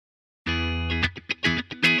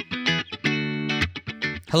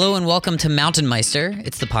Hello and welcome to Mountain Meister.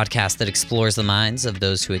 It's the podcast that explores the minds of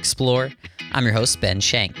those who explore. I'm your host, Ben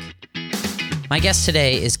Shank. My guest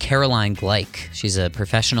today is Caroline Gleich. She's a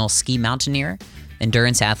professional ski mountaineer,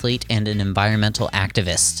 endurance athlete, and an environmental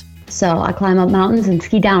activist. So I climb up mountains and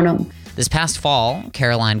ski down them. This past fall,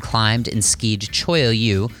 Caroline climbed and skied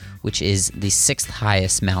Choyu, which is the 6th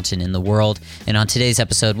highest mountain in the world. And on today's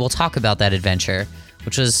episode, we'll talk about that adventure,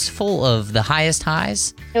 which was full of the highest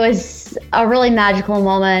highs. It was a really magical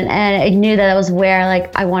moment, and I knew that was where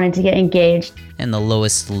I wanted to get engaged. And the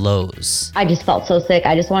lowest lows. I just felt so sick.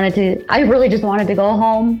 I really just wanted to go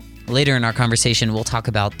home. Later in our conversation, we'll talk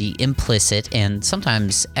about the implicit and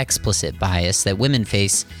sometimes explicit bias that women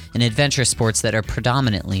face in adventure sports that are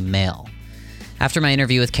predominantly male. After my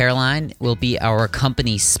interview with Caroline will be our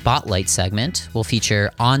company spotlight segment. We'll feature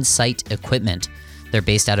Onsight equipment. They're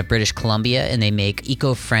based out of British Columbia, and they make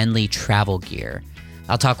eco-friendly travel gear.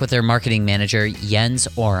 I'll talk with their marketing manager, Jens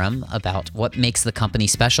Oram, about what makes the company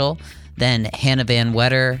special. Then Hannah Van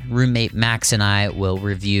Wetter, roommate Max, and I will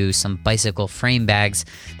review some bicycle frame bags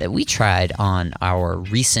that we tried on our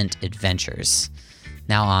recent adventures.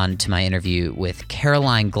 Now on to my interview with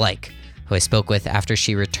Caroline Gleich, who I spoke with after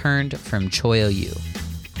she returned from Choyu.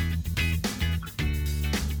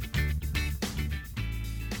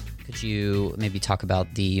 Could you maybe talk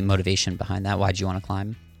about the motivation behind that? Why'd you want to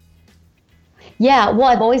climb? Yeah, well,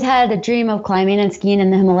 I've always had a dream of climbing and skiing in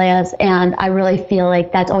the Himalayas, and I really feel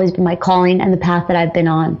like that's always been my calling and the path that I've been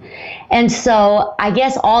on. And so I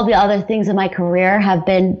guess all the other things in my career have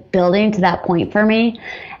been building to that point for me.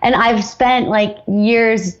 And I've spent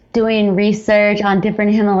years doing research on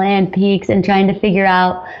different Himalayan peaks and trying to figure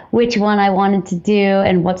out which one I wanted to do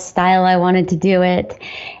and what style I wanted to do it.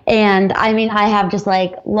 And I mean, I have just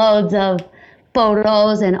loads of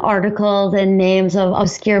photos and articles and names of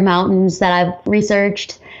obscure mountains that I've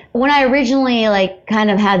researched. When I originally kind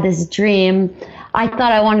of had this dream, I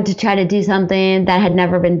thought I wanted to try to do something that had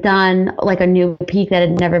never been done, like a new peak that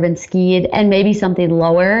had never been skied, and maybe something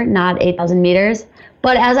lower, not 8,000 meters.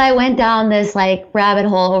 But as I went down this rabbit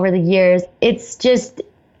hole over the years, it's just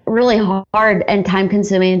really hard and time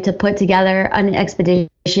consuming to put together an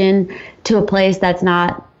expedition to a place that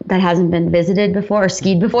hasn't been visited before or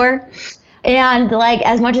skied before. And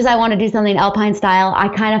as much as I want to do something alpine style, I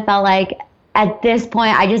kind of felt like at this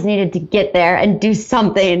point I just needed to get there and do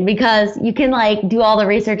something, because you can do all the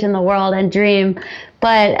research in the world and dream,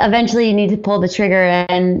 but eventually you need to pull the trigger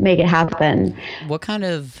and make it happen. What kind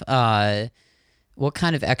of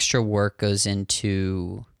extra work goes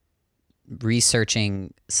into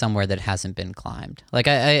researching somewhere that hasn't been climbed?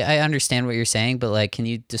 I understand what you're saying, but can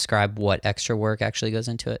you describe what extra work actually goes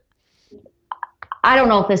into it? I don't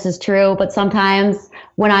know if this is true, but sometimes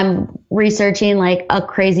when I'm researching a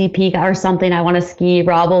crazy peak or something I want to ski,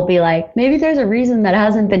 Rob will be like, maybe there's a reason that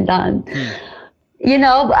hasn't been done.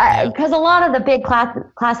 Because a lot of the big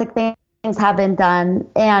classic things have been done,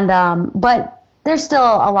 and but there's still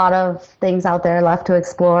a lot of things out there left to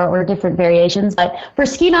explore, or different variations. But for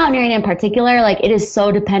ski mountaineering in particular, it is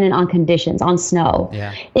so dependent on conditions, on snow.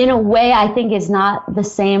 Yeah. In a way, I think it's not the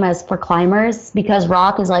same as for climbers, because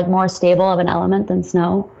rock is more stable of an element than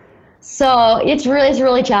snow. So it's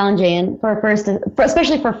really challenging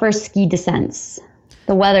especially for first ski descents.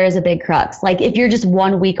 The weather is a big crux. If you're just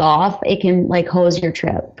 1 week off, it can hose your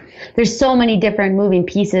trip. There's so many different moving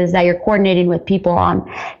pieces that you're coordinating with people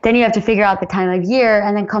on. Then you have to figure out the time of year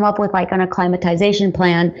and then come up with an acclimatization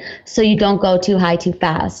plan so you don't go too high too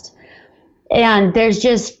fast. And there's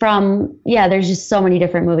just so many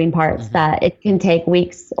different moving parts that it can take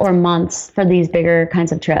weeks or months for these bigger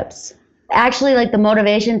kinds of trips. Actually, the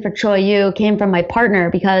motivation for Choyu came from my partner,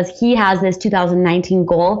 because he has this 2019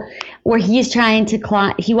 goal where he's trying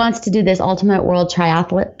to he wants to do this ultimate world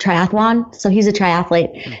triathlon. So he's a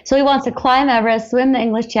triathlete. So he wants to climb Everest, swim the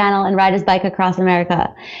English Channel, and ride his bike across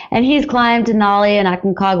America. And he's climbed Denali and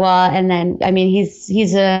Aconcagua. And then,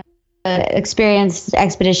 he's a experienced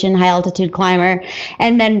expedition high altitude climber.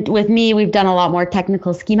 And then with me, we've done a lot more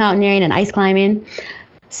technical ski mountaineering and ice climbing.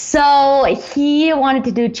 So he wanted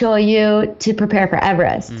to do Choyu to prepare for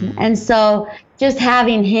Everest. And so just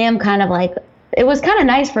having him it was kind of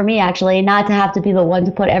nice for me, actually, not to have to be the one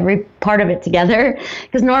to put every part of it together,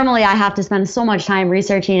 because normally I have to spend so much time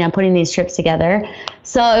researching and putting these trips together.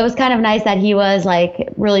 So it was kind of nice that he was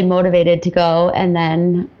really motivated to go.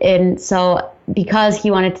 And so because he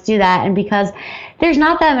wanted to do that, and because there's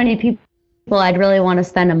not that many people I'd really want to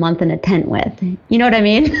spend a month in a tent with. You know what I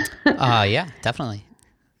mean? Yeah, definitely.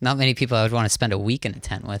 Not many people I would want to spend a week in a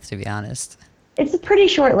tent with, to be honest. It's a pretty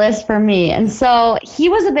short list for me. And so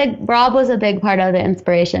Rob was a big part of the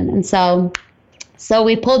inspiration. And so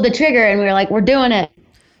we pulled the trigger and we were like, we're doing it.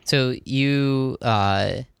 So you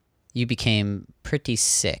became pretty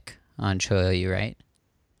sick on Choyu, right?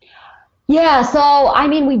 Yeah, so I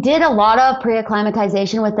mean, we did a lot of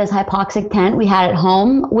pre-acclimatization with this hypoxic tent we had at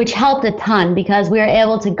home, which helped a ton because we were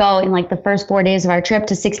able to go in like the first 4 days of our trip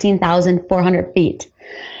to 16,400 feet.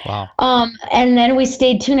 Wow. And then we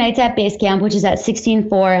stayed 2 nights at base camp, which is at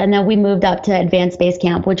 16.4, and then we moved up to advanced base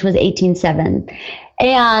camp, which was 18.7.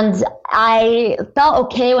 And I felt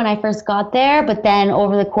okay when I first got there, but then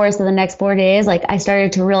over the course of the next 4 days, like I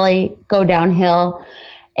started to really go downhill.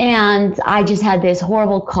 And I just had this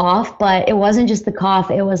horrible cough, but it wasn't just the cough.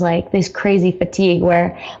 It was like this crazy fatigue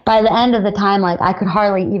where by the end of the time, like I could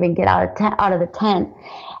hardly even get out of the tent.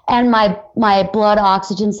 And my blood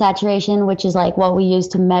oxygen saturation, which is like what we use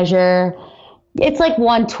to measure, it's like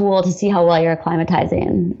one tool to see how well you're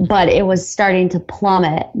acclimatizing, but it was starting to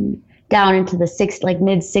plummet down into the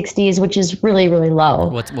mid 60s, which is really, really low.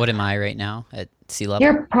 What am I right now at sea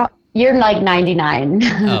level? You're like 99.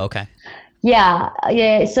 Oh, okay. Yeah.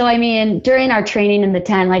 So, I mean, during our training in the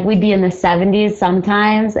tent, like we'd be in the 70s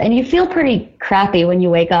sometimes, and you feel pretty crappy when you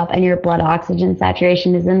wake up and your blood oxygen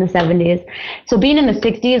saturation is in the 70s. So being in the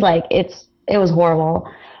 60s, like it was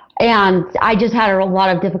horrible. And I just had a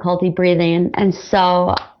lot of difficulty breathing. And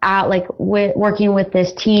so working with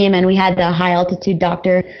this team, and we had the high altitude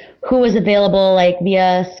doctor who was available like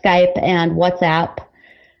via Skype and WhatsApp.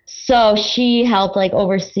 So she helped like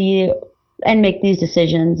oversee and make these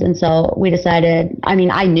decisions. And so we decided, I mean,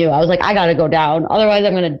 I was like, I got to go down. Otherwise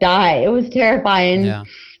I'm going to die. It was terrifying. Yeah.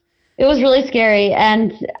 It was really scary.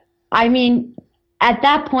 And I mean, at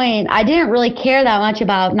that point, I didn't really care that much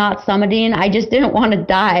about not summiting. I just didn't want to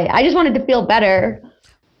die. I just wanted to feel better.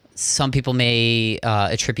 Some people may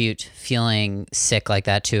attribute feeling sick like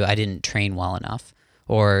that to, I didn't train well enough.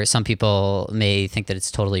 Or some people may think that it's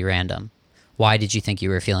totally random. Why did you think you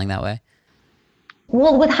were feeling that way?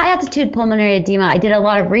 Well, with high altitude pulmonary edema, I did a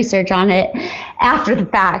lot of research on it after the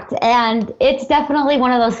fact, and it's definitely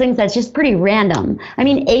one of those things that's just pretty random. I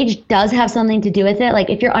mean, age does have something to do with it. Like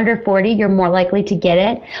if you're under 40, you're more likely to get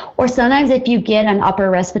it. Or sometimes if you get an upper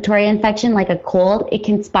respiratory infection, like a cold, it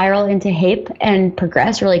can spiral into HAPE and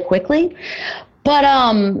progress really quickly. But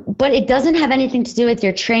it doesn't have anything to do with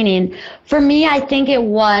your training. For me, I think it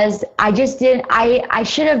was, I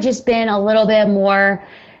should have just been a little bit more,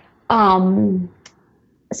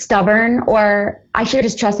 stubborn, or I should have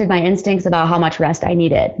just trusted my instincts about how much rest I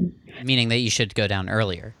needed. Meaning that you should go down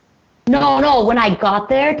earlier. No. When I got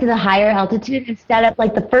there to the higher altitude, instead of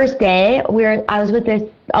like the first day, I was with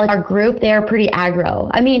our group. They were pretty aggro.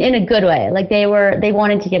 I mean, in a good way. Like they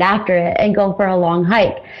wanted to get after it and go for a long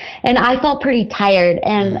hike. And I felt pretty tired.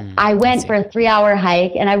 And I went for a 3-hour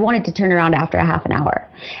hike, and I wanted to turn around after a half an hour.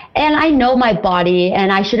 And I know my body, and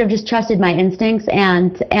I should have just trusted my instincts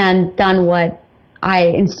and done what I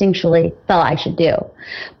instinctually felt I should do.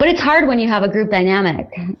 But it's hard when you have a group dynamic.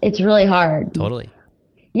 It's really hard. Totally.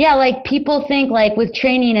 Yeah, like people think like with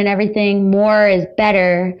training and everything, more is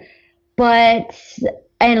better.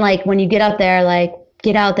 And like when you get out there,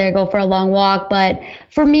 go for a long walk. But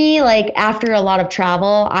for me, like after a lot of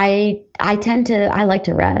travel, I like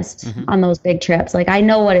to rest on those big trips. Like I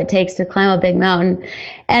know what it takes to climb a big mountain.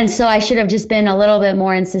 And so I should have just been a little bit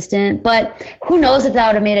more insistent, but who knows if that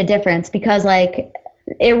would have made a difference, because like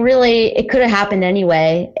it could have happened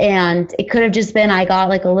anyway. And it could have just been, I got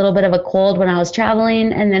like a little bit of a cold when I was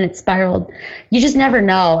traveling and then it spiraled. You just never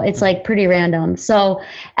know. It's like pretty random. So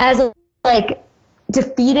as like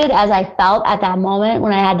defeated as I felt at that moment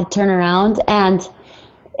when I had to turn around, and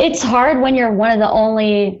it's hard when you're one of the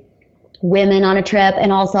only women on a trip,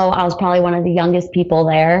 and also I was probably one of the youngest people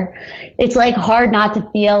there. It's like hard not to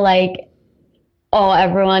feel like, oh,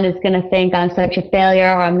 everyone is going to think I'm such a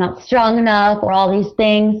failure, or I'm not strong enough, or all these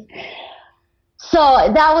things. So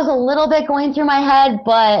that was a little bit going through my head,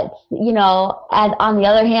 but you know, on the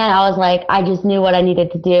other hand, I was like, I just knew what I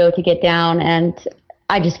needed to do to get down, and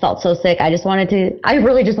I just felt so sick. I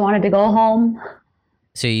really just wanted to go home.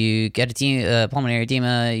 So you get pulmonary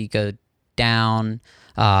edema, you go down,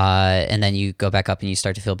 and then you go back up and you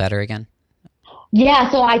start to feel better again?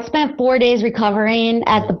 Yeah, so I spent 4 days recovering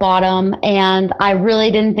at the bottom, and I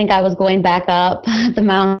really didn't think I was going back up the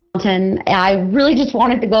mountain. I really just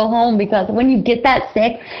wanted to go home, because when you get that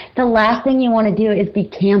sick, the last thing you want to do is be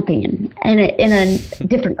camping in a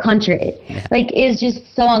different country. Yeah. Like, it's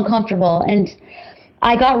just so uncomfortable. And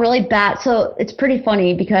I got really bad. So it's pretty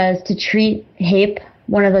funny, because to treat HAPE,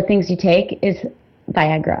 one of the things you take is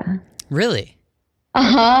Viagra. Really?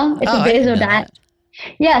 Uh-huh. It's a vasodilator.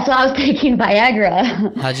 Yeah, so I was taking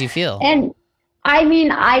Viagra. How'd you feel? And I mean,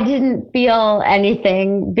 I didn't feel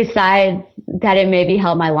anything besides that it maybe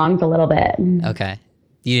helped my lungs a little bit. Okay.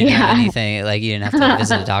 You didn't have anything, like you didn't have to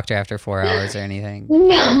visit a doctor after 4 hours or anything?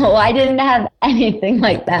 No, I didn't have anything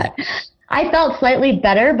like that. I felt slightly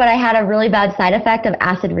better, but I had a really bad side effect of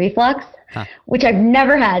acid reflux, which I've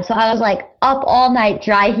never had. So I was like up all night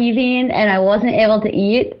dry heaving, and I wasn't able to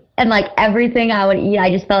eat. And like everything I would eat,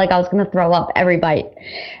 I just felt like I was going to throw up every bite.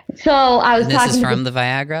 So I was This is from the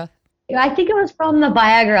Viagra? I think it was from the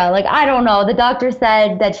Viagra. Like, I don't know. The doctor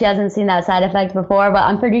said that she hasn't seen that side effect before, but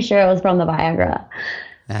I'm pretty sure it was from the Viagra.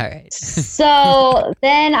 All right. So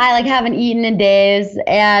then I like haven't eaten in days,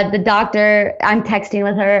 and the doctor, I'm texting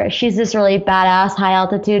with her. She's this really badass high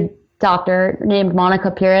altitude doctor named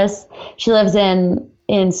Monica Pires. She lives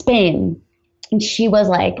in Spain. And she was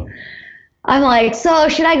like, I'm like, so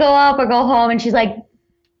should I go up or go home? And she's like,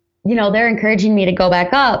 you know, they're encouraging me to go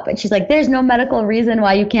back up. And she's like, there's no medical reason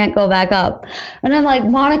why you can't go back up. And I'm like,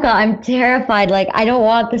 Monica, I'm terrified. Like, I don't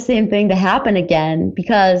want the same thing to happen again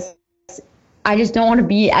because I just don't want to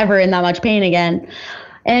be ever in that much pain again.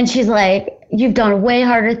 And she's like, you've done way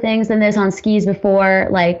harder things than this on skis before.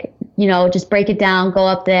 Like, you know, just break it down, go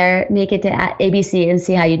up there, make it to ABC and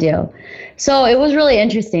see how you do. So it was really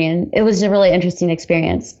interesting. It was a really interesting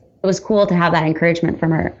experience. It was cool to have that encouragement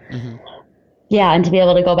from her. Mm-hmm. Yeah, and to be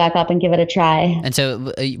able to go back up and give it a try. And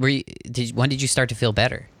so when did you start to feel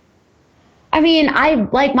better? I mean,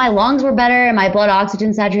 my lungs were better and my blood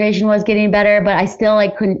oxygen saturation was getting better, but I still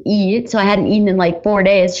like couldn't eat. So I hadn't eaten in like 4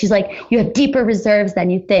 days. She's like, you have deeper reserves than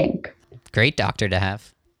you think. Great doctor to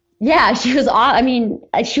have. Yeah, she was, I mean,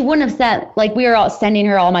 she wouldn't have sent, like we were all sending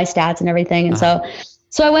her all my stats and everything. And so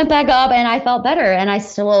I went back up and I felt better, and I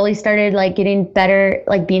slowly started like getting better,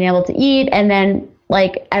 like being able to eat. And then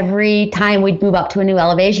like every time we'd move up to a new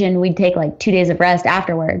elevation, we'd take like 2 days of rest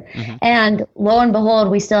afterward. Mm-hmm. And lo and behold,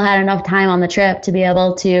 we still had enough time on the trip to be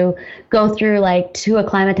able to go through like 2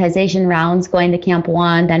 acclimatization rounds, going to Camp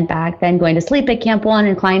 1, then back, then going to sleep at Camp 1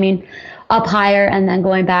 and climbing up higher, and then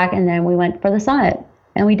going back. And then we went for the summit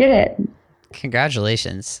and we did it.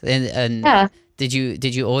 Congratulations. And yeah. Did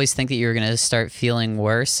you always think that you were going to start feeling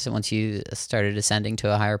worse once you started ascending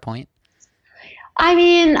to a higher point? I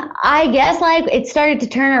mean, I guess like it started to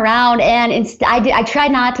turn around, and I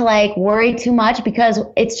tried not to like worry too much because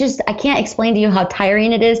it's just, I can't explain to you how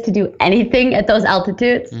tiring it is to do anything at those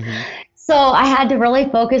altitudes. Mm-hmm. So I had to really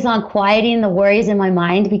focus on quieting the worries in my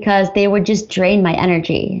mind because they would just drain my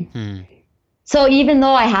energy. So even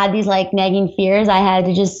though I had these like nagging fears, I had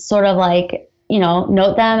to just sort of like, you know,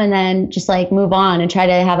 note them and then just like move on and try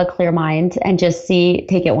to have a clear mind and just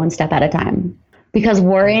take it one step at a time. Because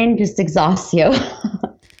worrying just exhausts you.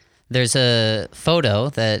 There's a photo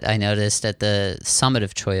that I noticed at the summit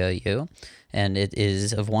of Choyoyu, and it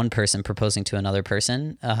is of one person proposing to another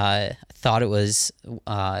person. I thought it was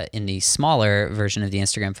in the smaller version of the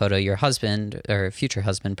Instagram photo, your husband or future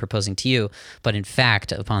husband proposing to you, but in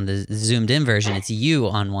fact, upon the zoomed in version, it's you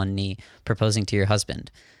on one knee proposing to your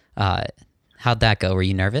husband. How'd that go? Were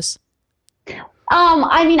you nervous?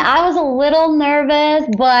 I mean, I was a little nervous,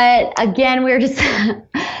 but again, we were just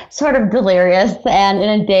sort of delirious and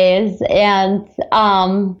in a daze. And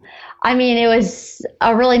I mean, it was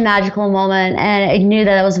a really magical moment, and I knew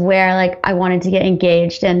that it was where like I wanted to get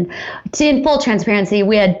engaged. And in full transparency,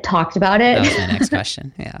 we had talked about it. That was my next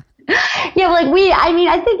question. Yeah. Yeah, like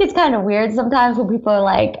I think it's kind of weird sometimes when people are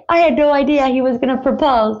like, I had no idea he was going to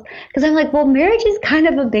propose. Because I'm like, well, marriage is kind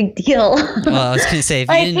of a big deal. Well, I was going to say, if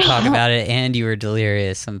you didn't talk about it and you were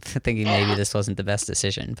delirious, I'm thinking maybe this wasn't the best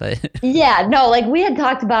decision. But yeah, no, like we had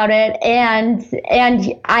talked about it, and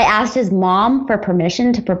I asked his mom for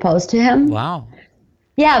permission to propose to him. Wow.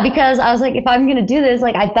 Yeah, because I was like, if I'm going to do this,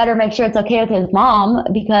 like I better make sure it's okay with his mom,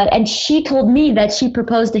 and she told me that she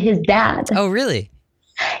proposed to his dad. Oh, really?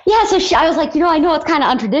 Yeah, so I was like, you know, I know it's kind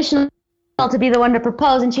of untraditional to be the one to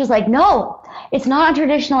propose. And she was like, no, it's not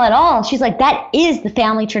untraditional at all. She's like, that is the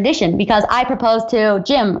family tradition because I proposed to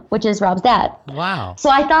Jim, which is Rob's dad. Wow.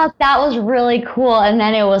 So I thought that was really cool. And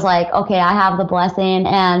then it was like, okay, I have the blessing.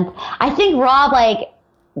 And I think Rob, like,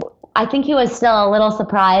 I think he was still a little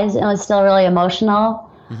surprised and was still really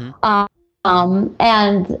emotional. Mm-hmm.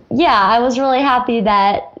 And yeah, I was really happy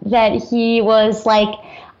that he was like,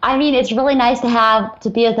 I mean, it's really nice to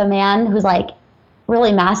be with a man who's like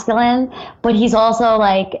really masculine, but he's also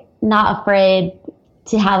like not afraid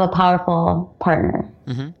to have a powerful partner.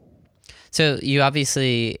 Mm-hmm. So you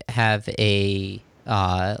obviously have a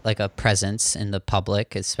presence in the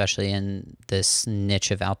public, especially in this niche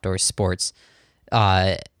of outdoor sports.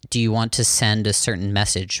 Do you want to send a certain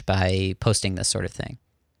message by posting this sort of thing?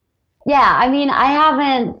 Yeah, I mean,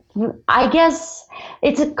 I guess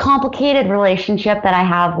it's a complicated relationship that I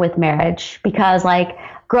have with marriage because like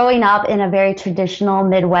growing up in a very traditional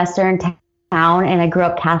Midwestern town and I grew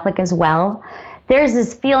up Catholic as well, there's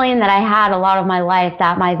this feeling that I had a lot of my life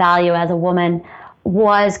that my value as a woman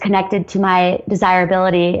was connected to my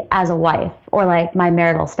desirability as a wife or like my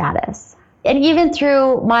marital status. And even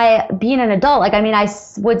through my being an adult, like, I mean, I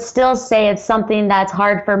would still say it's something that's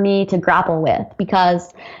hard for me to grapple with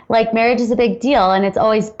because like marriage is a big deal. And it's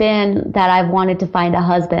always been that I've wanted to find a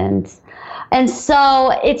husband. And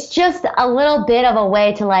so it's just a little bit of a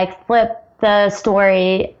way to like flip the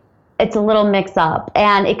story. It's a little mix up,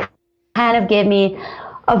 and it kind of gave me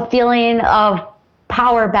a feeling of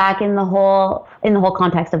power back in the whole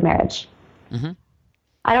context of marriage. Mm-hmm.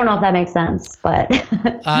 I don't know if that makes sense, but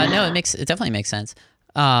no, it definitely makes sense.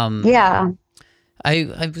 Yeah,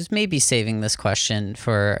 I was maybe saving this question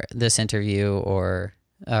for this interview, or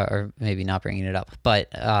maybe not bringing it up, but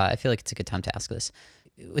I feel like it's a good time to ask this.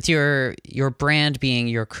 With your brand being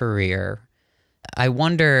your career, I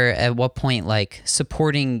wonder at what point like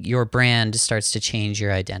supporting your brand starts to change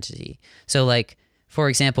your identity. So like, for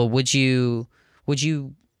example, would you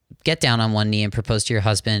get down on one knee and propose to your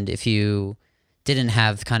husband if you didn't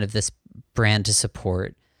have kind of this brand to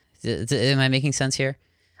support? Am I making sense here?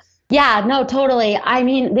 Yeah, no, totally. I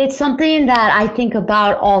mean, it's something that I think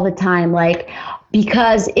about all the time, like,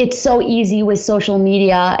 because it's so easy with social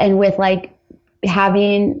media and with like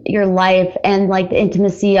having your life and like the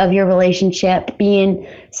intimacy of your relationship being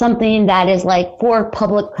something that is like for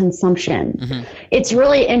public consumption. Mm-hmm. It's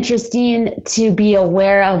really interesting to be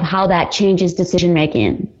aware of how that changes decision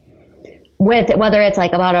making, with whether it's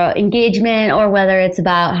like about an engagement or whether it's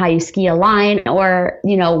about how you ski a line or,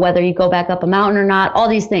 you know, whether you go back up a mountain or not, all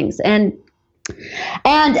these things. And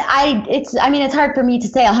it's hard for me to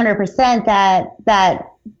say 100%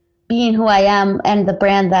 that being who I am and the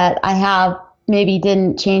brand that I have maybe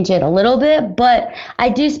didn't change it a little bit, but I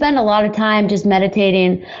do spend a lot of time just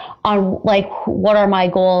meditating on like what are my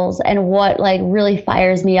goals and what like really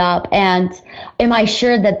fires me up, and am I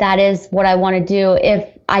sure that that is what I want to do if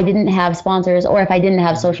I didn't have sponsors or if I didn't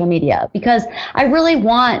have social media, because I really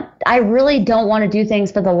don't want to do things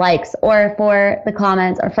for the likes or for the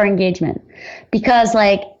comments or for engagement, because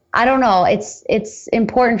like, I don't know, it's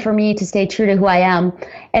important for me to stay true to who I am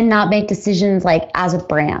and not make decisions like as a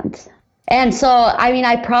brand. And so, I mean,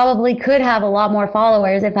 I probably could have a lot more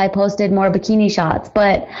followers if I posted more bikini shots,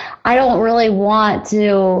 but I don't really want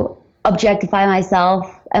to objectify myself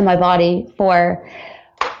and my body for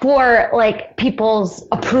like people's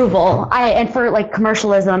approval, and for like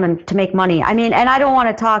commercialism and to make money. I mean, and I don't want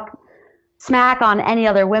to talk smack on any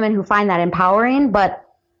other women who find that empowering, but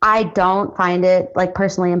I don't find it like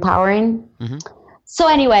personally empowering. Mm-hmm. So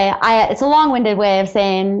anyway, it's a long-winded way of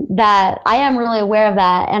saying that I am really aware of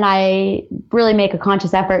that, and I really make a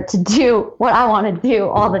conscious effort to do what I want to do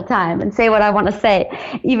all the time and say what I want to say,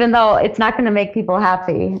 even though it's not going to make people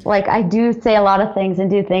happy. Like, I do say a lot of things and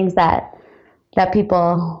do things that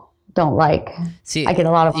people don't like. See, I get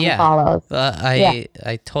a lot of unfollows.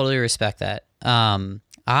 I totally respect that.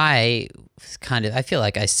 I feel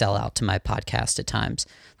like I sell out to my podcast at times.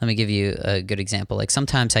 Let me give you a good example. Like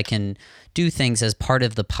sometimes I can do things as part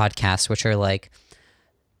of the podcast, which are like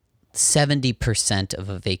 70% of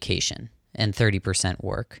a vacation and 30%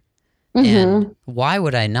 work. Mm-hmm. And why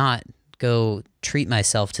would I not go treat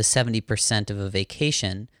myself to 70% of a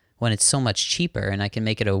vacation when it's so much cheaper and I can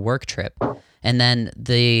make it a work trip? And then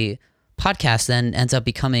the podcast then ends up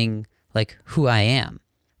becoming like who I am.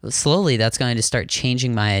 Slowly, that's going to start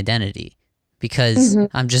changing my identity, because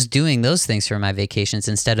I'm just doing those things for my vacations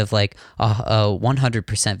instead of like a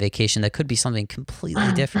 100% vacation that could be something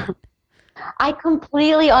completely different. I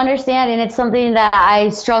completely understand, and it's something that I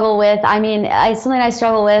struggle with. I mean, something I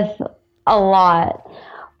struggle with a lot.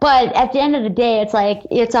 But at the end of the day, it's like,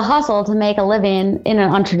 it's a hustle to make a living in an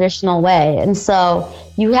untraditional way. And so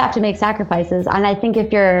you have to make sacrifices. And I think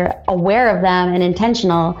if you're aware of them and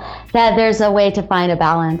intentional, that there's a way to find a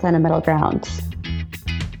balance and a middle ground.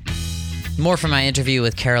 More from my interview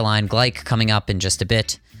with Caroline Gleich coming up in just a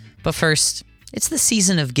bit. But first, it's the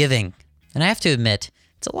season of giving. And I have to admit,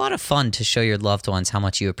 it's a lot of fun to show your loved ones how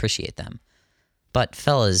much you appreciate them. But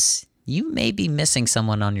fellas, you may be missing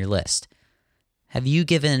someone on your list. Have you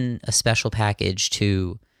given a special package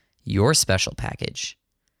to your special package?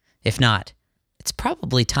 If not, it's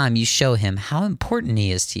probably time you show him how important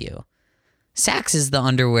he is to you. Saxx is the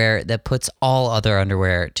underwear that puts all other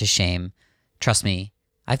underwear to shame. Trust me,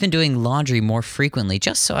 I've been doing laundry more frequently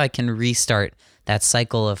just so I can restart that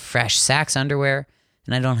cycle of fresh Saxx underwear,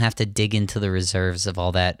 and I don't have to dig into the reserves of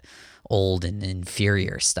all that old and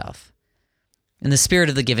inferior stuff. In the spirit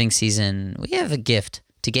of the giving season, we have a gift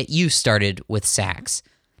to get you started with Saxx.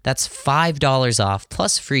 That's $5 off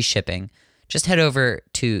plus free shipping just head over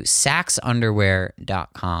to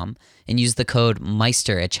saxunderwear.com and use the code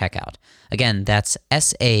Meister at checkout. Again, that's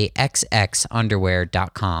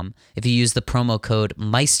saxxunderwear.com. If you use the promo code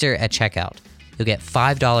Meister at checkout, you'll get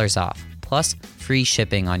 $5 off, plus free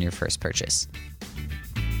shipping on your first purchase.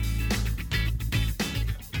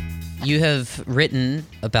 You have written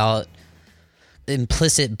about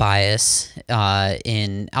implicit bias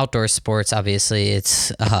in outdoor sports. Obviously,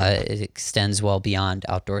 it extends well beyond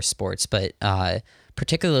outdoor sports, but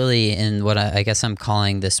particularly in what I guess I'm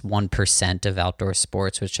calling this 1% of outdoor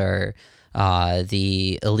sports, which are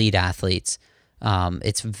the elite athletes.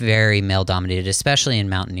 It's very male dominated, especially in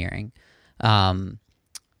mountaineering. Can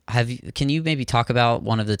you maybe talk about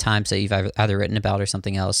one of the times that you've either written about or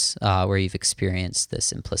something else where you've experienced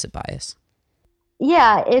this implicit bias?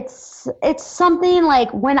 Yeah, it's something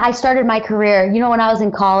like when I started my career, when I was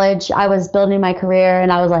in college, I was building my career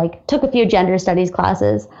and I was took a few gender studies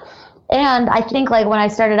classes. And I think when I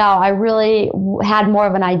started out, I really had more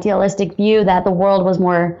of an idealistic view that the world was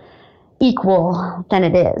more equal than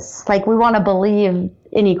it is. We want to believe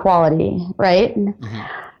in equality, right? Mm-hmm.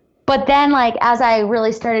 But then as I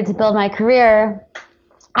really started to build my career,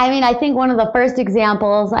 I think one of the first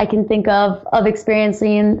examples I can think of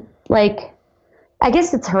experiencing I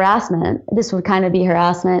guess it's harassment. This would kind of be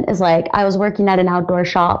harassment is I was working at an outdoor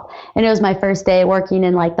shop and it was my first day working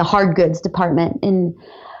in the hard goods department and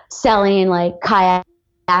selling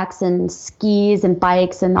kayaks and skis and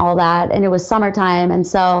bikes and all that. And it was summertime. And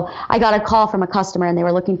so I got a call from a customer and they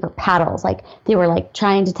were looking for paddles. They were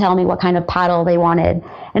trying to tell me what kind of paddle they wanted.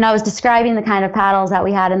 And I was describing the kind of paddles that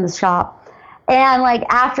we had in the shop. And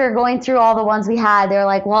after going through all the ones we had, they were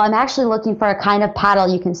well, I'm actually looking for a kind of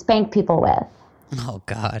paddle you can spank people with. Oh,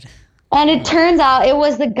 God. And it turns out it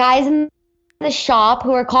was the guys in the shop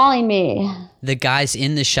who were calling me. The guys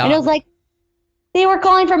in the shop? And it was they were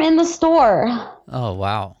calling from in the store. Oh,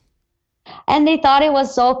 wow. And they thought it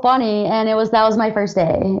was so funny. And that was my first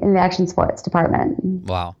day in the action sports department.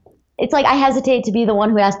 Wow. It's I hesitate to be the one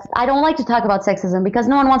who asks. I don't like to talk about sexism because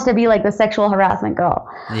no one wants to be the sexual harassment girl.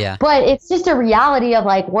 Yeah. But it's just a reality of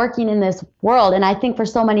working in this world. And I think for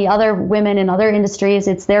so many other women in other industries,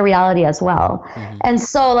 it's their reality as well. Mm-hmm. And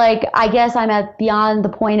so I guess I'm at beyond the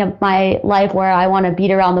point of my life where I want to beat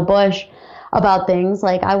around the bush about things.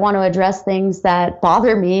 I want to address things that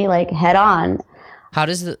bother me head on. How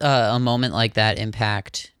does a moment like that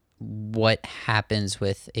impact what happens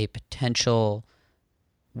with a potential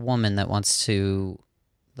woman that wants to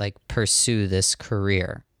pursue this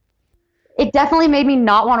career? It definitely made me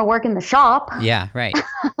not want to work in the shop. Yeah, right.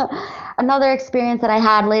 Another experience that I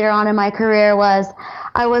had later on in my career was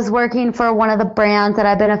I was working for one of the brands that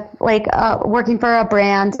I've been working for a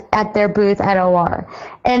brand at their booth at OR.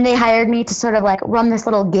 And they hired me to sort of run this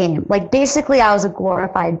little game. Basically I was a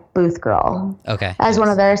glorified booth girl. Okay. As one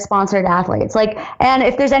of their sponsored athletes. And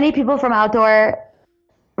if there's any people from outdoor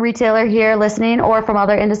retailer here listening or from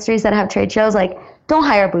other industries that have trade shows, don't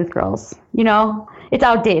hire booth girls, it's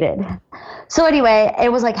outdated. So anyway,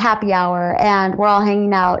 it was happy hour and we're all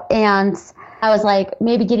hanging out and I was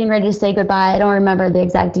maybe getting ready to say goodbye. I don't remember the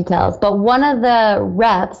exact details, but one of the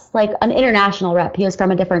reps, an international rep, he was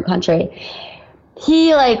from a different country.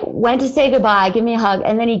 He went to say goodbye, give me a hug,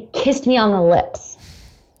 and then he kissed me on the lips.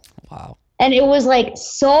 Wow. And it was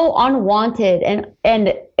so unwanted and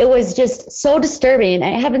it was just so disturbing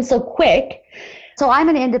and it happened so quick. So I'm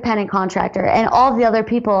an independent contractor and all the other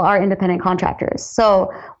people are independent contractors.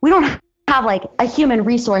 So we don't have a human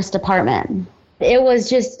resource department. It was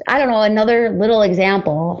just, I don't know, another little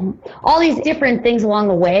example. All these different things along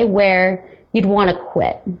the way where you'd want to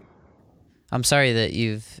quit. I'm sorry that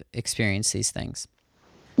you've experienced these things.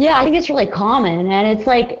 Yeah, I think it's really common, and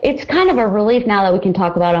it's kind of a relief now that we can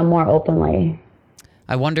talk about them more openly.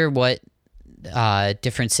 I wonder what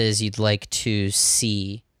differences you'd like to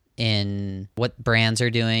see in what brands are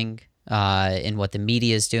doing, in what the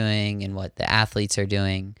media is doing, and what the athletes are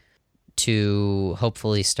doing to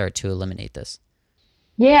hopefully start to eliminate this.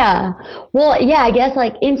 Yeah. Well, yeah, I guess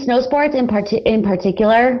in snow sports in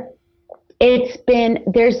particular, it's been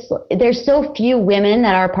there's so few women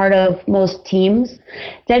that are part of most teams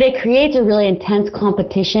that it creates a really intense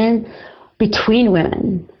competition between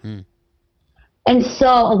women. And so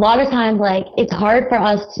a lot of times it's hard for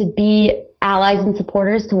us to be allies and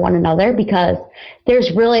supporters to one another because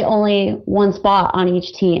there's really only one spot on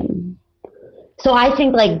each team. So I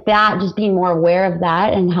think that, just being more aware of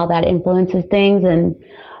that and how that influences things. And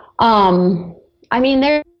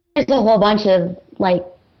there's a whole bunch of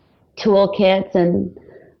toolkits and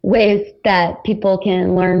ways that people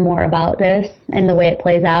can learn more about this and the way it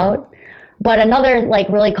plays out. But another like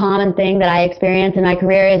really common thing that I experience in my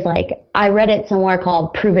career is like, I read it somewhere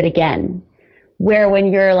called prove it again, where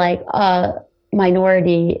when you're like a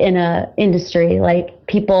minority in a industry, like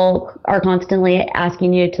people are constantly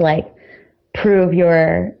asking you to like prove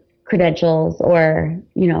your credentials or,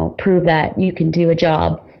 you know, prove that you can do a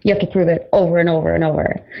job. You have to prove it over and over and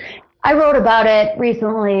over. I wrote about it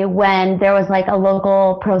recently when there was like a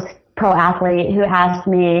local pro athlete who asked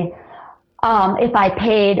me if I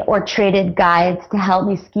paid or traded guides to help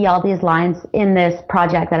me ski all these lines in this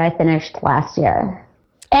project that I finished last year.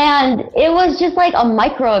 And it was just like a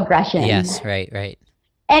microaggression. Yes, right.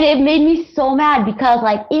 And it made me so mad because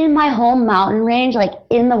like in my home mountain range, like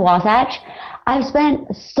in the Wasatch, I've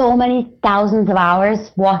spent so many thousands of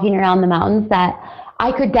hours walking around the mountains that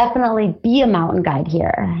I could definitely be a mountain guide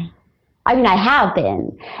here. I mean, I have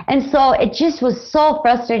been. And so it just was so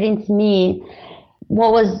frustrating to me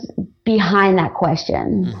what was behind that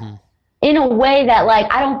question in a way that like,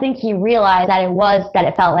 I don't think he realized that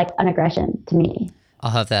it felt like an aggression to me.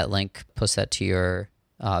 I'll have that link, post that to your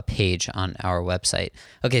page on our website.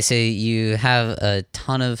 Okay, so you have a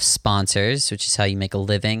ton of sponsors, which is how you make a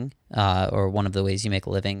living, or one of the ways you make a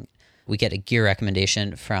living. We get a gear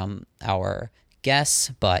recommendation from our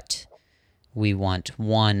guests, but we want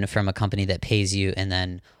one from a company that pays you and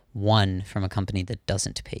then one from a company that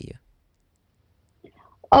doesn't pay you.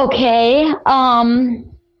 Okay.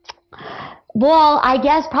 Well, I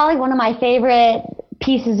guess probably one of my favorite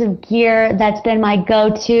pieces of gear that's been my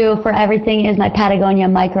go-to for everything is my Patagonia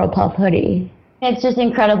Micro Puff hoodie. It's just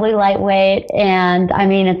incredibly lightweight, and I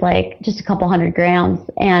mean, it's like just a couple 100 grams,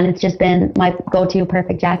 and it's just been my go-to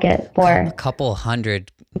perfect jacket for a couple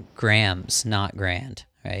 100 grams, not grand,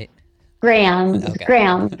 right? Grams. Okay.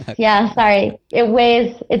 Grams. Yeah, sorry.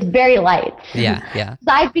 It's very light. Yeah.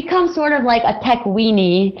 So I've become sort of like a tech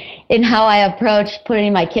weenie in how I approach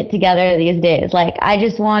putting my kit together these days. Like, I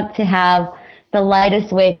just want to have the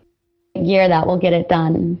lightest weight gear that will get it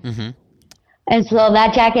done. And so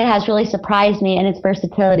that jacket has really surprised me in its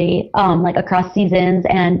versatility, like across seasons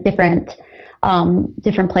and different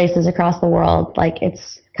places across the world. Like it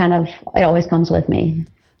always comes with me.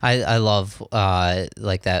 I love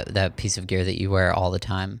like that piece of gear that you wear all the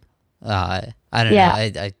time. I don't know.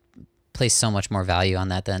 I place so much more value on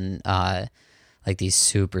that than like these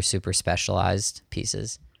super specialized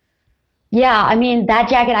pieces. Yeah, I mean, that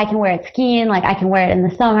jacket I can wear it skiing, like I can wear it in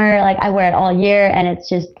the summer, like I wear it all year, and it's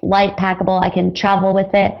just light, packable. I can travel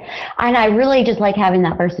with it. And I really just like having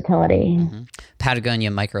that versatility.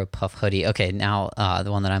 Patagonia Micro Puff hoodie. Okay, now the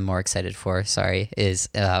one that I'm more excited for, is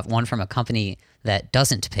one from a company that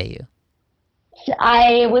doesn't pay you.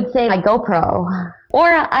 I would say my GoPro. Or,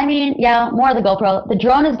 I mean, yeah, more the GoPro. The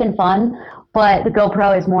drone has been fun, but the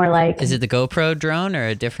GoPro is more like... Is it the GoPro drone or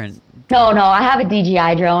a different... No, I have a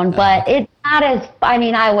DJI drone, but it's not as, I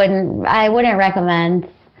mean, I wouldn't recommend.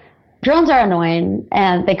 Drones are annoying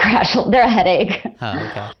and they crash, they're a headache. Oh,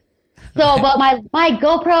 okay. So, but my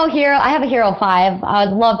GoPro Hero, I have a Hero 5. I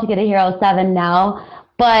would love to get a Hero 7 now,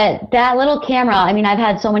 but that little camera, I mean, I've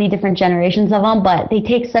had so many different generations of them, but they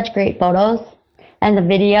take such great photos and the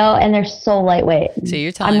video, and they're so lightweight. So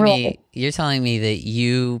you're telling me that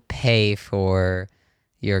you pay for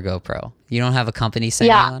your GoPro. You don't have a company send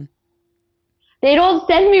you one? They don't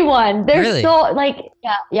send me one. They're really? so like,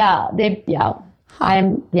 I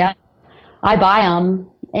buy them.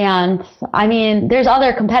 And I mean, there's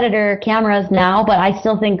other competitor cameras now, but I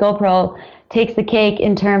still think GoPro takes the cake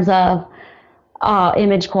in terms of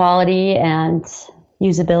image quality and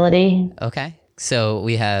usability. Okay. So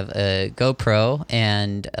we have a GoPro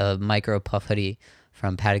and a Micro Puff hoodie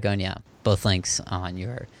from Patagonia. Both links on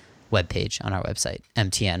your webpage on our website,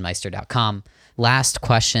 mtnmeister.com. Last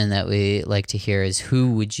question that we like to hear is,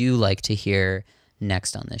 who would you like to hear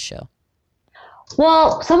next on this show?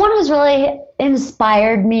 Well, someone who's really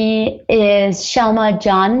inspired me is Shelma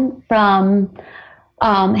Jun from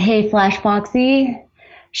Hey Flash Foxy.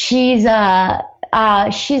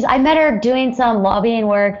 I met her doing some lobbying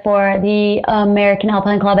work for the American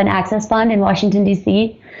Alpine Club and Access Fund in Washington,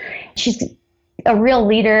 D.C. She's a real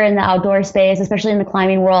leader in the outdoor space, especially in the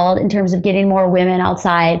climbing world, in terms of getting more women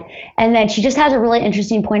outside. And then she just has a really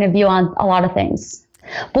interesting point of view on a lot of things.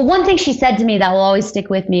 But one thing she said to me that will always stick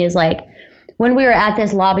with me is like, when we were at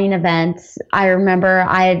this lobbying event, I remember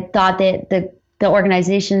I thought that the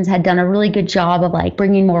organizations had done a really good job of like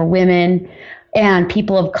bringing more women and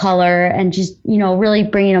people of color and just, you know, really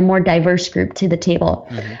bringing a more diverse group to the table.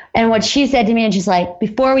 And what she said to me, and she's like,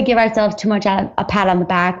 before we give ourselves too much a pat on the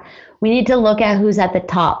back, we need to look at who's at the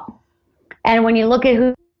top. And when you look at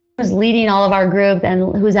who's leading all of our groups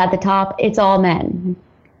and who's at the top, it's all men.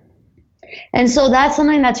 And so that's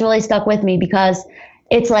something that's really stuck with me, because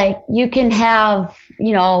it's like you can have,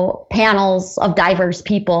 panels of diverse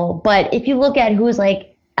people, but if you look at who's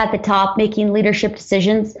like at the top making leadership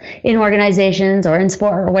decisions in organizations or in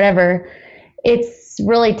sport or whatever, it's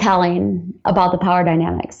really telling about the power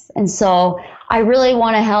dynamics. And so I really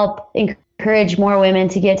want to help encourage more women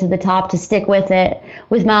to get to the top, to stick with it,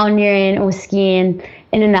 with mountaineering and with skiing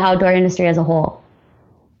and in the outdoor industry as a whole.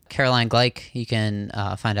 Caroline Gleich, you can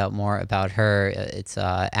find out more about her. It's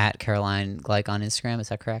at Caroline Gleich on Instagram. Is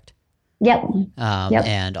that correct? Yep.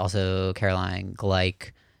 And also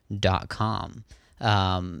CarolineGleich.com.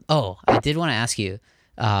 I did want to ask you,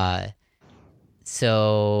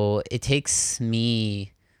 so it takes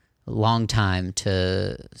me a long time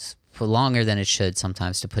longer than it should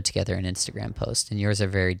sometimes, to put together an Instagram post, and yours are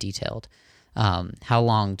very detailed. How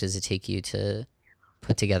long does it take you to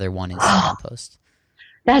put together one Instagram post?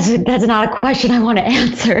 That's not a question I want to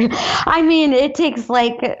answer. I mean, it takes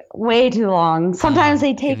like way too long. Sometimes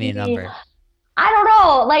they take me a number. I don't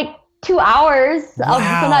know, like 2 hours.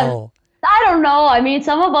 Wow. I don't know. I mean,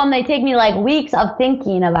 some of them, they take me like weeks of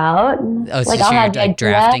thinking about. Oh, so you're like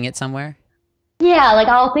drafting it somewhere? Yeah, like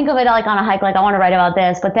I'll think of it like on a hike, like I want to write about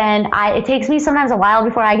this, but then it takes me sometimes a while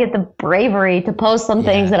before I get the bravery to post some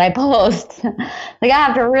things that I post. Like I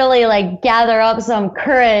have to really like gather up some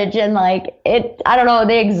courage, and like I don't know,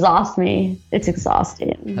 they exhaust me. It's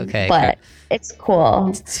exhausting. Okay. But it's cool.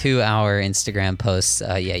 2-hour Instagram posts.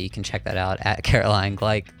 You can check that out at Caroline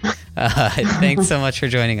Gleich. Thanks so much for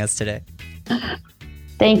joining us today.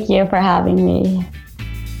 Thank you for having me.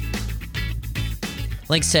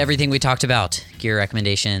 Links to everything we talked about, gear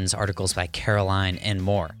recommendations, articles by Caroline, and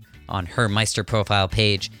more on her Meister profile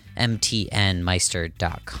page,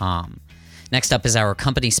 mtnmeister.com. Next up is our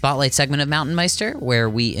company spotlight segment of Mountain Meister, where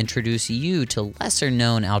we introduce you to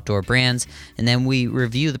lesser-known outdoor brands, and then we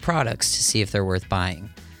review the products to see if they're worth buying.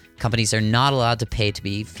 Companies are not allowed to pay to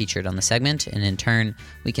be featured on the segment, and in turn,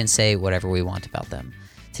 we can say whatever we want about them.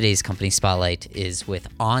 Today's company spotlight is with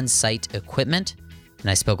Onsight Equipment, and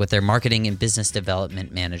I spoke with their marketing and business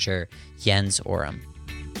development manager, Jens Oram.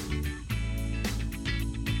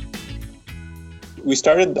 We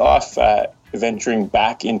started off venturing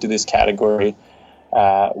back into this category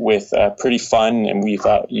with a pretty fun and we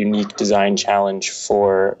thought unique design challenge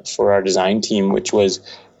for our design team, which was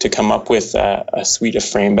to come up with a suite of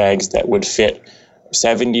frame bags that would fit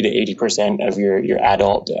 70 to 80% of your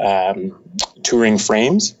adult touring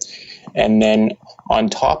frames. And then on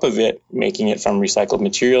top of it, making it from recycled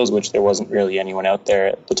materials, which there wasn't really anyone out there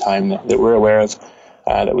at the time that we're aware of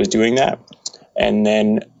that was doing that. And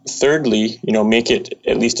then thirdly, make it,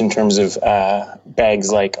 at least in terms of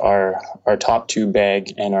bags like our top tube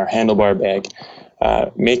bag and our handlebar bag,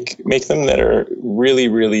 make them that are really,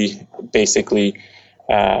 really basically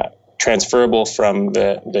transferable from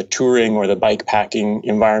the touring or the bike packing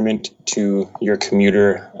environment to your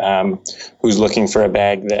commuter who's looking for a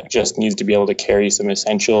bag that just needs to be able to carry some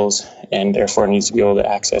essentials and therefore needs to be able to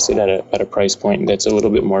access it at a price point that's a little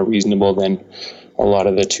bit more reasonable than a lot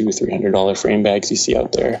of the $200-300 frame bags you see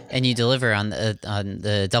out there. And you deliver on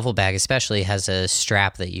the duffel bag, especially, has a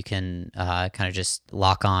strap that you can kind of just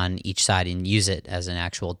lock on each side and use it as an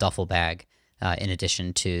actual duffel bag. In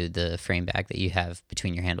addition to the frame bag that you have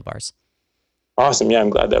between your handlebars. Awesome. Yeah,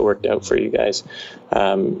 I'm glad that worked out for you guys.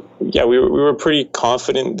 We were pretty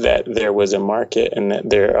confident that there was a market and that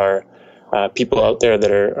there are people out there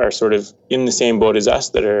that are sort of in the same boat as us,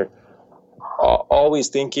 that are always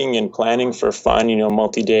thinking and planning for fun,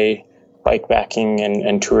 multi-day bikepacking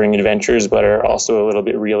and touring adventures, but are also a little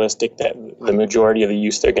bit realistic that the majority of the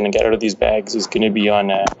use they're going to get out of these bags is going to be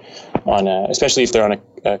on a, especially if they're on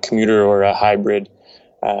a commuter or a hybrid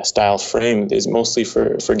style frame, is mostly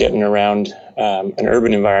for getting around an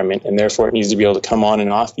urban environment, and therefore it needs to be able to come on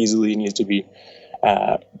and off easily. It needs to be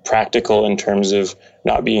practical in terms of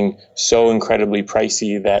not being so incredibly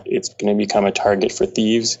pricey that it's going to become a target for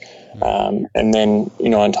thieves. And then,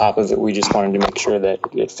 on top of it, we just wanted to make sure that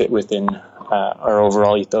it fit within our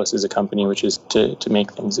overall ethos as a company, which is to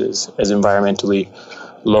make things as environmentally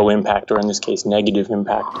low impact, or in this case, negative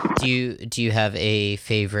impact. Do you have a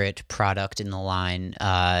favorite product in the line,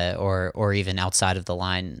 or even outside of the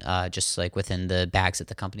line, just like within the bags that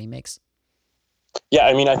the company makes? Yeah,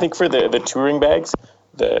 I think for the touring bags,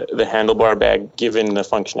 the handlebar bag, given the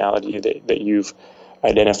functionality that you've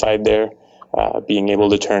identified there, being able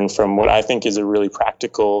to turn from what I think is a really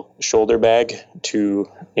practical shoulder bag into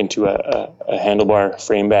a handlebar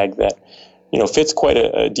frame bag that fits quite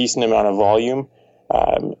a decent amount of volume,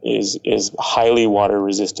 is highly water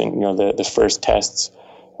resistant. The first tests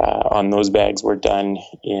on those bags were done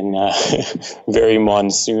in very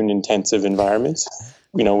monsoon-intensive environments.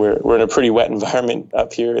 We're in a pretty wet environment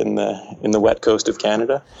up here in the wet coast of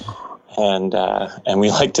Canada, and we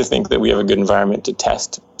like to think that we have a good environment to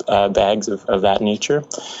test bags of that nature.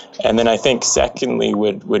 And then I think secondly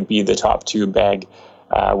would be the top tube bag,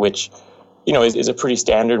 which is a pretty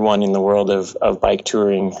standard one in the world of bike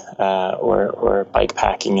touring or bike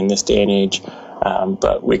packing in this day and age.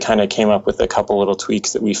 But we kind of came up with a couple little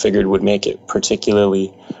tweaks that we figured would make it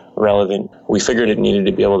particularly relevant. We figured it needed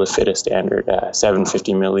to be able to fit a standard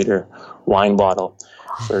 750 milliliter wine bottle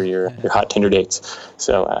for your hot Tinder dates.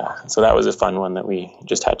 So that was a fun one that we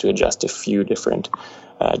just had to adjust a few different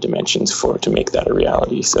dimensions to make that a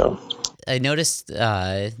reality. So I noticed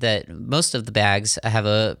that most of the bags have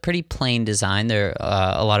a pretty plain design. There,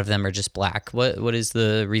 a lot of them are just black. What is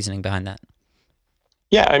the reasoning behind that?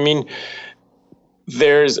 Yeah, I mean,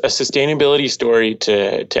 there's a sustainability story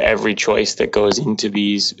to every choice that goes into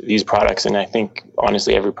these products, and I think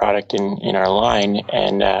honestly every product in our line.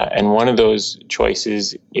 And one of those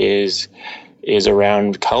choices is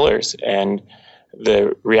around colors, and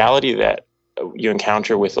the reality that you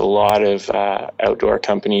encounter with a lot of outdoor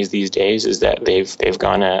companies these days is that they've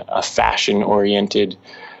gone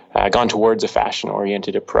gone towards a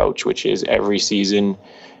fashion-oriented approach, which is every season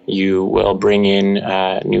you will bring in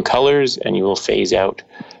new colors and you will phase out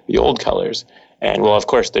the old colors. And well, of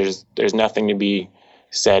course, there's nothing to be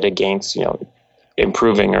said against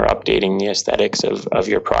improving or updating the aesthetics of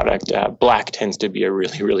your product. Black tends to be a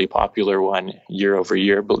really, really popular one year over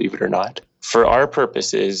year, believe it or not. For our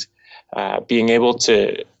purposes, being able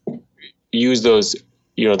to use those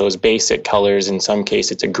basic colors, in some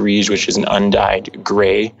cases it's a grise, which is an undyed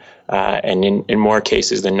gray, and in more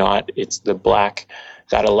cases than not, it's the black,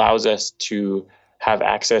 that allows us to have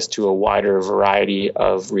access to a wider variety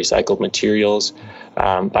of recycled materials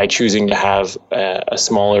by choosing to have a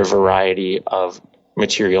smaller variety of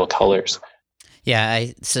material colors. Yeah,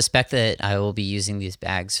 I suspect that I will be using these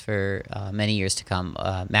bags for many years to come.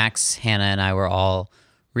 Max, Hannah, and I were all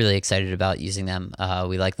really excited about using them.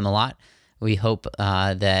 We like them a lot. We hope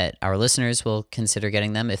that our listeners will consider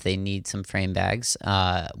getting them if they need some frame bags.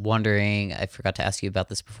 Wondering, I forgot to ask you about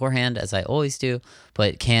this beforehand, as I always do,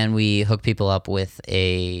 but can we hook people up with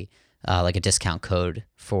a discount code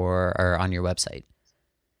on your website?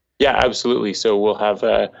 Yeah, absolutely. So we'll have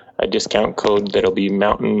a discount code that'll be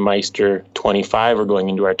Mountain Meister 25. We're going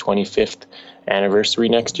into our 25th anniversary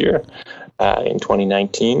next year in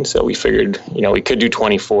 2019. So we figured, we could do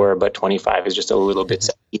 24, but 25 is just a little bit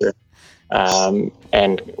sexier.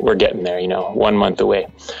 And we're getting there, 1 month away.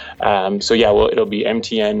 So yeah, it'll be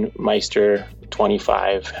MTN Meister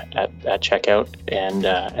 25 at checkout, and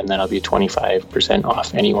that'll be 25%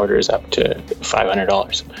 off any orders up to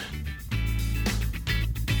 $500.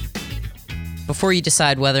 Before you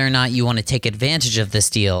decide whether or not you want to take advantage of this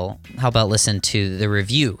deal, how about listen to the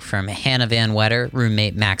review from Hannah Van Wetter,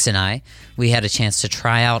 roommate Max, and I. We had a chance to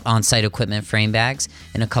try out Onsight equipment frame bags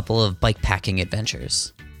and a couple of bike packing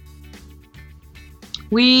adventures.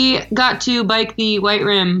 We got to bike the White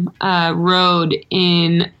Rim Road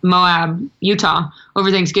in Moab, Utah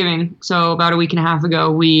over Thanksgiving. So about a week and a half ago,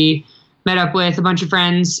 we met up with a bunch of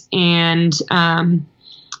friends and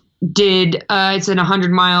it's an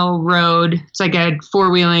 100-mile road. It's like a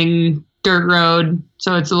four-wheeling dirt road.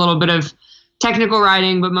 So it's a little bit of technical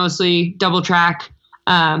riding, but mostly double track.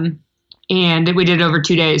 And we did it over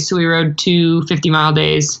 2 days. So we rode 2 50-mile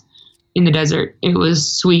days in the desert. It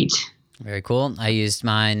was sweet. Very cool. I used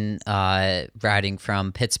mine riding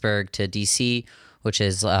from Pittsburgh to DC, which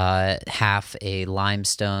is half a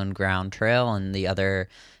limestone ground trail and the other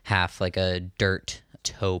half like a dirt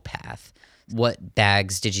tow path. What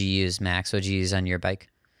bags did you use, Max? What did you use on your bike?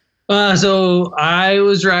 So I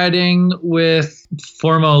was riding with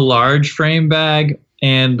Formo large frame bag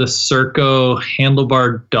and the Circo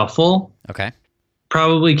handlebar duffel. Okay.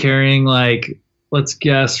 Probably carrying let's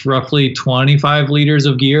guess roughly 25 liters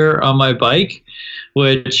of gear on my bike,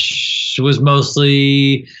 which was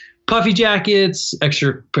mostly puffy jackets,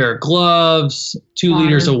 extra pair of gloves, 2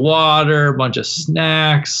 liters of water, a bunch of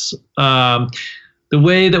snacks. The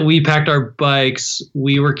way that we packed our bikes,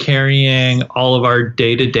 we were carrying all of our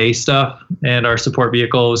day-to-day stuff, and our support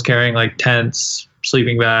vehicle was carrying tents,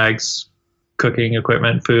 sleeping bags, cooking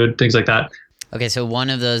equipment, food, things like that. Okay, so one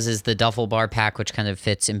of those is the duffel bar pack, which kind of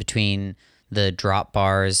fits in between the drop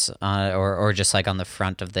bars or just on the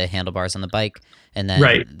front of the handlebars on the bike, and then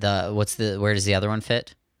right. Where does the other one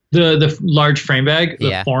fit? The large frame bag,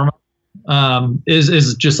 the Forma,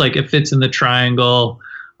 is just it fits in the triangle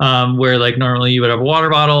where normally you would have a water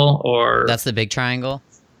bottle or... That's the big triangle?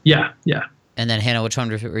 Yeah. And then Hannah, which one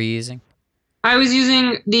were you using? I was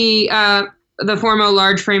using the Formo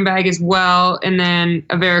large frame bag as well, and then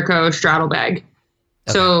a Verico straddle bag.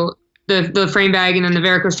 Okay. So the frame bag and then the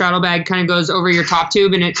Verico straddle bag kind of goes over your top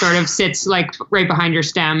tube, and it sort of sits like right behind your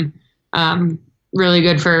stem. Really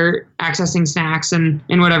good for accessing snacks and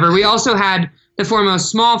whatever. We also had the Formo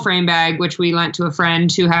small frame bag, which we lent to a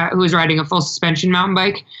friend who was riding a full suspension mountain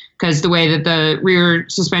bike, because the way that the rear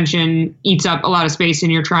suspension eats up a lot of space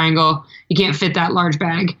in your triangle, you can't fit that large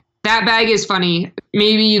bag. That bag is funny.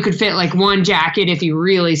 Maybe you could fit like one jacket if you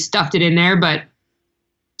really stuffed it in there, but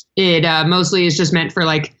it mostly is just meant for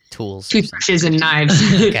like tools, toothbrushes, and knives.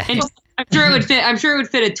 Okay. And I'm sure it would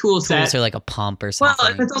fit a tool set. Tools or like a pump or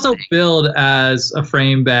something. Well, it's also billed as a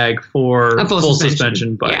frame bag for a full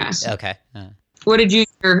suspension bikes. Yeah. Okay. What did you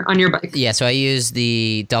use on your bike? Yeah, so I used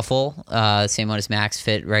the duffel, same one as Max,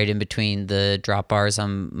 fit right in between the drop bars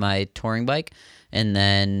on my touring bike, and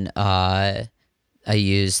then I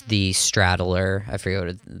used the straddler. I forget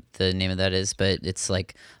what the name of that is, but it's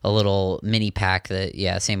like a little mini pack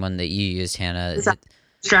same one that you used, Hannah.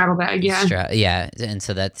 Straddle bag, yeah. Yeah, and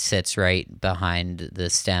so that sits right behind the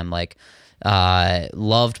stem. Like,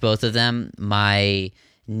 loved both of them. My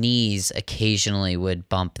knees occasionally would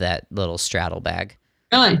bump that little straddle bag.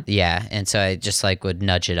 Really? Yeah, and so I just like would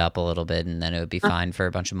nudge it up a little bit, and then it would be fine for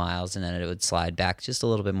a bunch of miles, and then it would slide back just a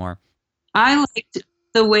little bit more. I liked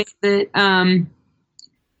the way that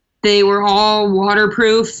they were all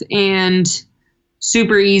waterproof and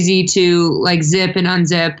super easy to like zip and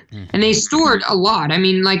unzip. Mm-hmm. And they stored a lot. I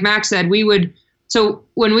mean, like Max said, so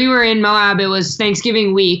when we were in Moab, it was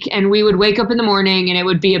Thanksgiving week, and we would wake up in the morning and it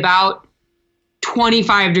would be about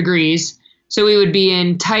 25 degrees. So we would be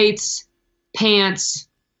in tights, pants,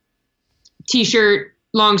 t-shirt,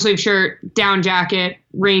 long sleeve shirt, down jacket,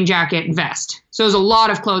 rain jacket, vest. So it was a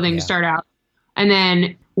lot of clothing to start out, and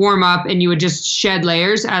then warm up, and you would just shed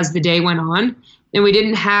layers as the day went on. And we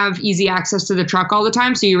didn't have easy access to the truck all the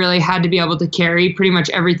time, so you really had to be able to carry pretty much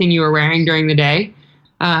everything you were wearing during the day.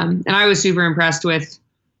 And I was super impressed with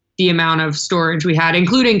the amount of storage we had,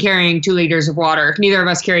 including carrying 2 liters of water. Neither of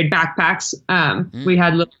us carried backpacks. We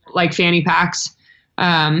had little, like fanny packs.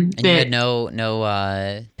 And you had no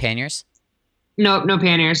panniers? No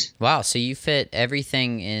panniers. Wow, so you fit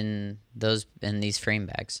everything in these frame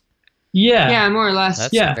bags. Yeah, more or less.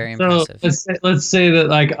 That's very impressive. So let's say that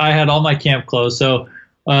like I had all my camp clothes. So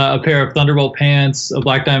a pair of Thunderbolt pants, a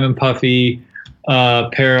Black Diamond puffy, a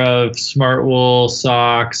pair of Smart Wool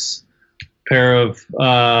socks, pair of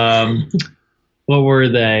what were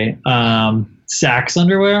they? Sax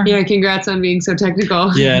underwear. Yeah, congrats on being so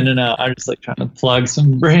technical. Yeah, no, I'm just like trying to plug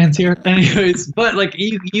some brands here. Anyways, but like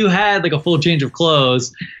you had like a full change of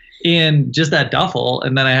clothes in just that duffel,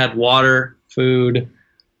 and then I had water, food,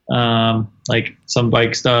 like some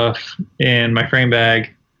bike stuff in my frame bag.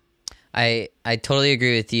 I totally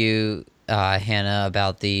agree with you, Hannah,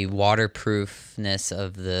 about the waterproofness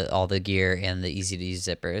of all the gear and the easy to use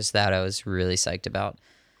zippers. That I was really psyched about.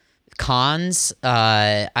 Cons,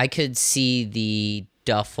 I could see the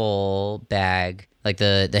duffel bag, like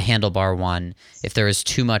the handlebar one, if there was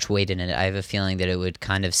too much weight in it, I have a feeling that it would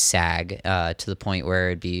kind of sag to the point where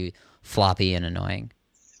it'd be floppy and annoying.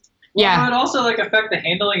 Yeah, it would also like affect the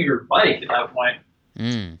handling of your bike at that point.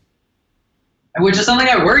 Which is something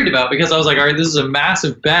I worried about, because I was like, all right, this is a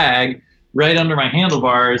massive bag right under my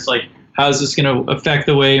handlebars. Like, how is this going to affect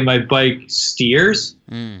the way my bike steers?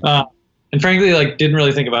 And frankly, like, didn't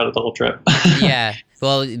really think about it the whole trip. Yeah,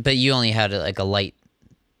 well, but you only had like a light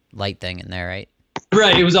thing in there, right?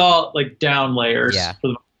 Right, it was all like down layers. Yeah.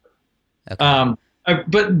 Okay.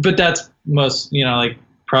 But that's most, like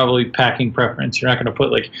probably packing preference. You're not going to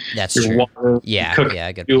put like that's your true. Water,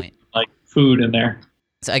 good point. Like food in there.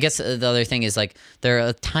 So I guess the other thing is like they're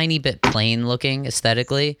a tiny bit plain looking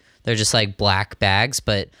aesthetically. They're just like black bags,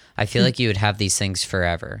 but I feel like you would have these things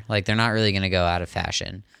forever. Like they're not really going to go out of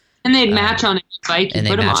fashion. And they'd match on any bike. And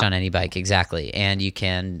they match on any bike, exactly. And you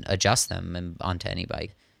can adjust them onto any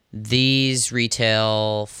bike. These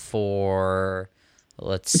retail for,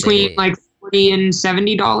 between like $40 and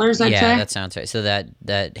 $70, I'd say. Yeah, that sounds right. So that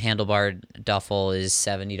handlebar duffel is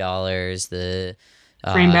 $70.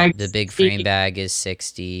 The big frame bag is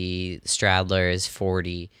 $60. Straddler is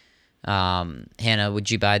 $40. Hannah,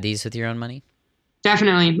 would you buy these with your own money?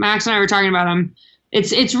 Definitely. Max and I were talking about them.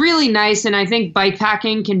 It's really nice, and I think bike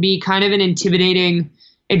packing can be kind of an intimidating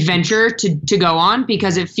adventure to go on,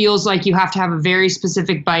 because it feels like you have to have a very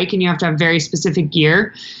specific bike and you have to have very specific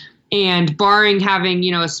gear. And barring having,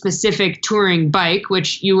 a specific touring bike,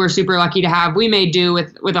 which you were super lucky to have, we may do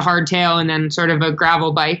with a hardtail and then sort of a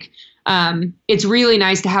gravel bike. It's really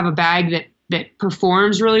nice to have a bag that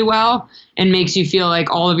performs really well and makes you feel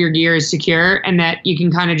like all of your gear is secure and that you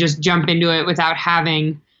can kind of just jump into it without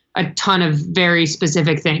having a ton of very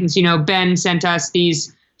specific things. You know, Ben sent us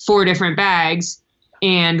these 4 different bags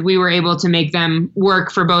and we were able to make them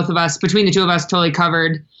work for both of us. Between the two of us, totally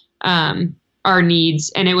covered our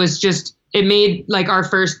needs. And it made like our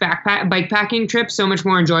first bike packing trip so much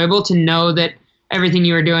more enjoyable to know that everything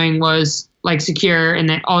you were doing was like secure and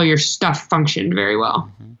that all your stuff functioned very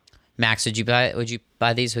well. Mm-hmm. Max, would you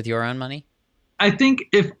buy these with your own money? I think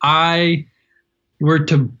if I were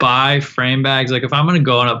to buy frame bags, like if I'm going to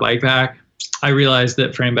go on a bike pack, I realize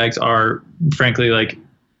that frame bags are frankly like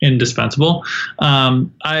indispensable.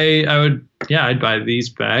 I'd buy these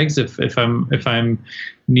bags if I'm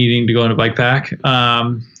needing to go on a bike pack.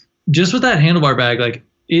 Just with that handlebar bag, like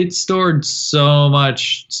it stored so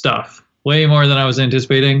much stuff, way more than I was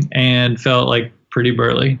anticipating, and felt like pretty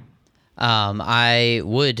burly. I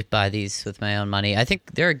would buy these with my own money. I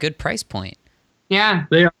think they're a good price point. Yeah,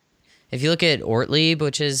 they are. If you look at Ortlieb,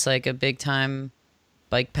 which is like a big time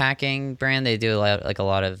bike packing brand, they do a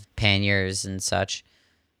lot of panniers and such.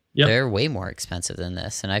 Yep. They're way more expensive than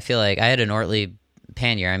this. And I feel like I had an Ortlieb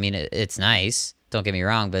pannier. I mean, it's nice. Don't get me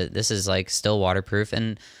wrong, but this is like still waterproof.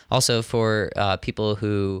 And also for people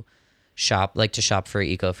who like to shop for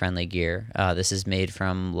eco-friendly gear, this is made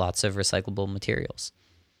from lots of recyclable materials.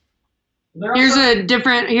 Here's a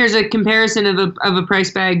comparison of a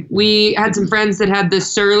price bag. We had some friends that had the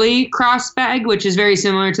Surly cross bag, which is very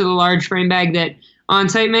similar to the large frame bag that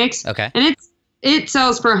Onsight makes. Okay. And it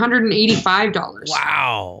sells for $185.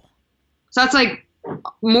 Wow. So that's like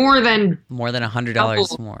more than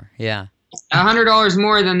 $100 more. Yeah. $100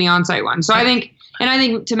 more than the Onsight one. So I think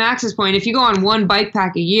to Max's point, if you go on one bike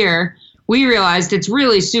pack a year, we realized it's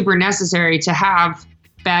really super necessary to have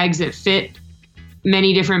bags that fit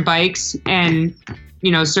many different bikes and,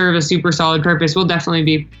 you know, serve a super solid purpose. We'll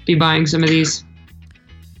definitely be buying some of these.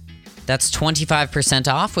 That's 25%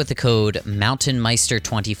 off with the code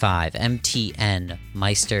MountainMeister25,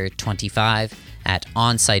 MTNMeister25 at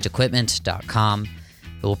onsightequipment.com.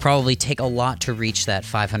 It will probably take a lot to reach that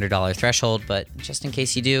 $500 threshold, but just in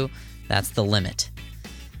case you do, that's the limit.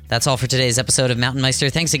 That's all for today's episode of Mountain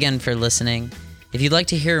Meister. Thanks again for listening. If you'd like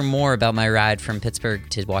to hear more about my ride from Pittsburgh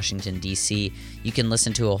to Washington, D.C., you can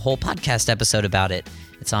listen to a whole podcast episode about it.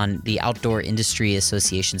 It's on the Outdoor Industry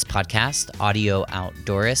Association's podcast, Audio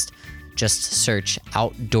Outdoorist. Just search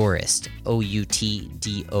Outdoorist,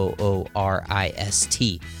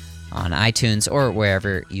 OUTDOORIST, on iTunes or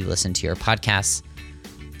wherever you listen to your podcasts.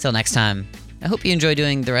 Till next time, I hope you enjoy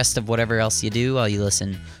doing the rest of whatever else you do while you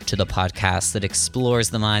listen to the podcast that explores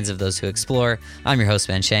the minds of those who explore. I'm your host,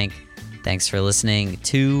 Ben Shank. Thanks for listening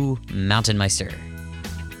to Mountain Meister.